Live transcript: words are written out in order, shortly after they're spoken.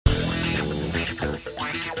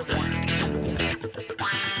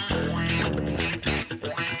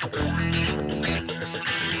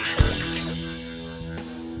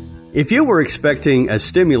If you were expecting a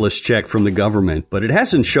stimulus check from the government, but it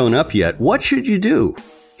hasn't shown up yet, what should you do?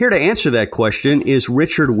 Here to answer that question is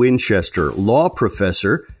Richard Winchester, law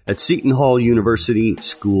professor at Seton Hall University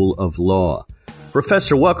School of Law.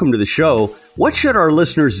 Professor, welcome to the show. What should our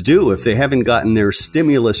listeners do if they haven't gotten their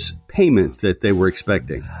stimulus payment that they were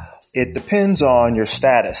expecting? It depends on your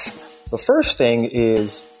status. The first thing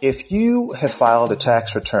is if you have filed a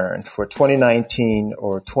tax return for 2019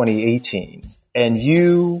 or 2018 and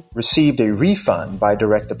you received a refund by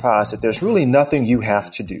direct deposit, there's really nothing you have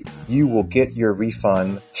to do. You will get your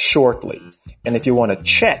refund shortly. And if you want to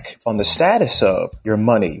check on the status of your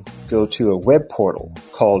money, go to a web portal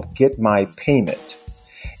called Get My Payment.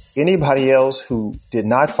 Anybody else who did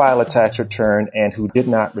not file a tax return and who did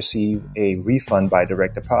not receive a refund by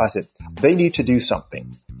direct deposit, they need to do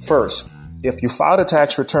something. First, if you filed a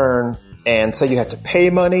tax return and say you had to pay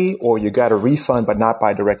money or you got a refund but not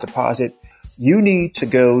by direct deposit, you need to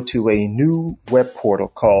go to a new web portal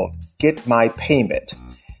called Get My Payment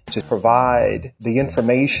to provide the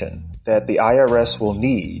information that the IRS will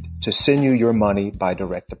need to send you your money by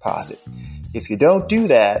direct deposit. If you don't do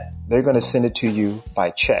that, they're going to send it to you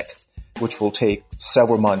by check, which will take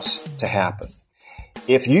several months to happen.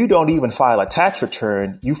 If you don't even file a tax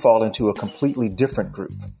return, you fall into a completely different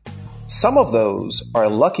group. Some of those are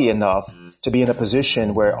lucky enough to be in a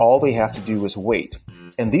position where all they have to do is wait.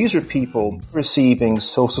 And these are people receiving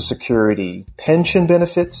Social Security pension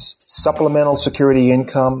benefits, supplemental security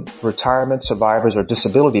income, retirement, survivors, or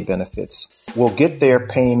disability benefits will get their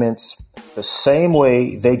payments the same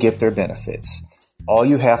way they get their benefits. All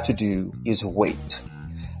you have to do is wait.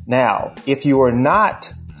 Now, if you are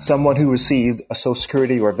not someone who received a Social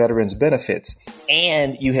Security or veterans benefits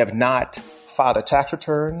and you have not filed a tax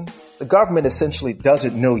return, the government essentially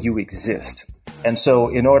doesn't know you exist. And so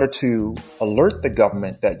in order to alert the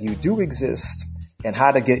government that you do exist and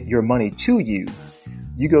how to get your money to you,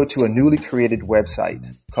 you go to a newly created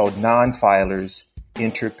website called Non-Filers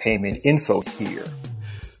Enter Payment Info here.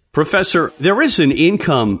 Professor, there is an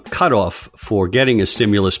income cutoff for getting a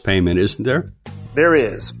stimulus payment, isn't there? There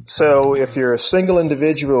is. So if you're a single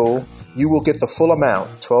individual, you will get the full amount,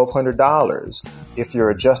 $1,200, if your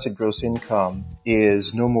adjusted gross income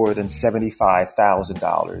is no more than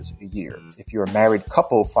 $75,000 a year. If you're a married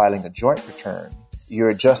couple filing a joint return, your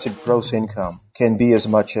adjusted gross income can be as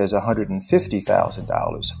much as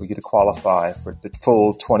 $150,000 for you to qualify for the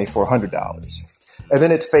full $2,400. And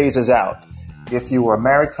then it phases out. If you are a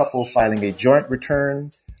married couple filing a joint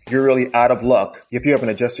return, you're really out of luck if you have an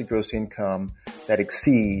adjusted gross income that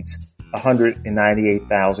exceeds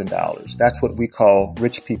 $198,000. That's what we call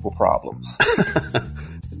rich people problems.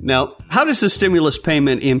 Now, how does the stimulus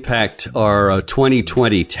payment impact our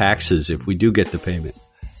 2020 taxes if we do get the payment?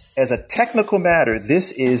 As a technical matter,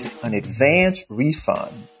 this is an advance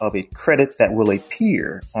refund of a credit that will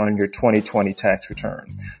appear on your 2020 tax return.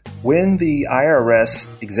 When the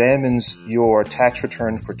IRS examines your tax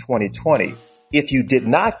return for 2020, if you did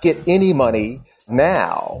not get any money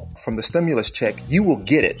now from the stimulus check, you will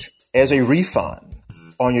get it as a refund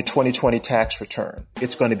on your 2020 tax return.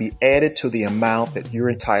 It's going to be added to the amount that you're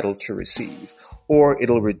entitled to receive, or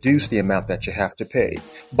it'll reduce the amount that you have to pay.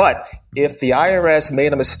 But if the IRS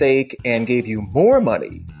made a mistake and gave you more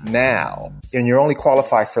money now, and you're only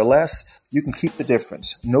qualified for less, you can keep the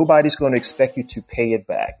difference. Nobody's going to expect you to pay it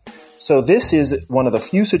back. So this is one of the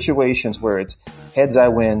few situations where it's heads I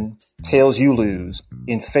win, tails you lose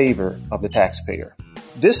in favor of the taxpayer.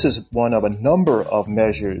 This is one of a number of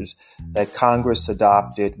measures that Congress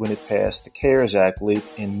adopted when it passed the CARES Act late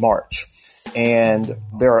in March. And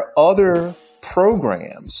there are other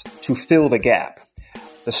programs to fill the gap.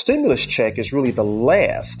 The stimulus check is really the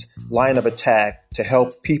last line of attack to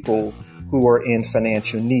help people who are in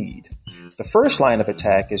financial need. The first line of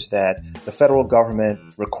attack is that the federal government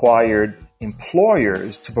required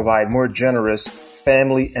employers to provide more generous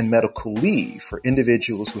family and medical leave for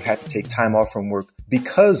individuals who had to take time off from work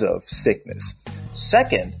because of sickness.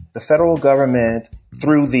 Second, the federal government,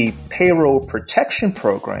 through the Payroll Protection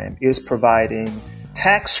Program, is providing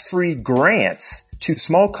tax-free grants to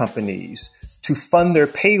small companies to fund their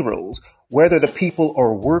payrolls, whether the people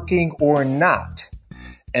are working or not.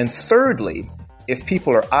 And thirdly, if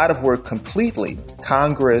people are out of work completely,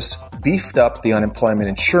 Congress beefed up the unemployment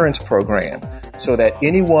insurance program so that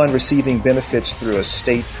anyone receiving benefits through a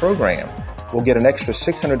state program will get an extra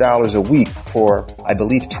 $600 a week for, I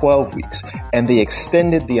believe, 12 weeks. And they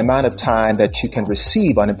extended the amount of time that you can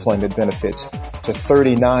receive unemployment benefits to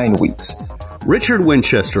 39 weeks. Richard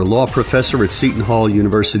Winchester, law professor at Seton Hall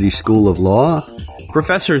University School of Law.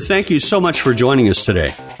 Professor, thank you so much for joining us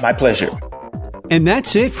today. My pleasure. And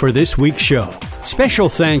that's it for this week's show. Special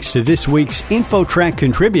thanks to this week's InfoTrack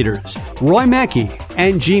contributors, Roy Mackey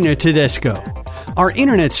and Gina Tedesco. Our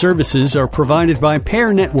internet services are provided by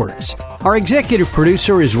Pair Networks. Our executive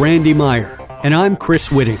producer is Randy Meyer, and I'm Chris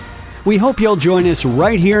Whitting. We hope you'll join us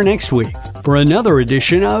right here next week for another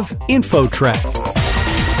edition of InfoTrack.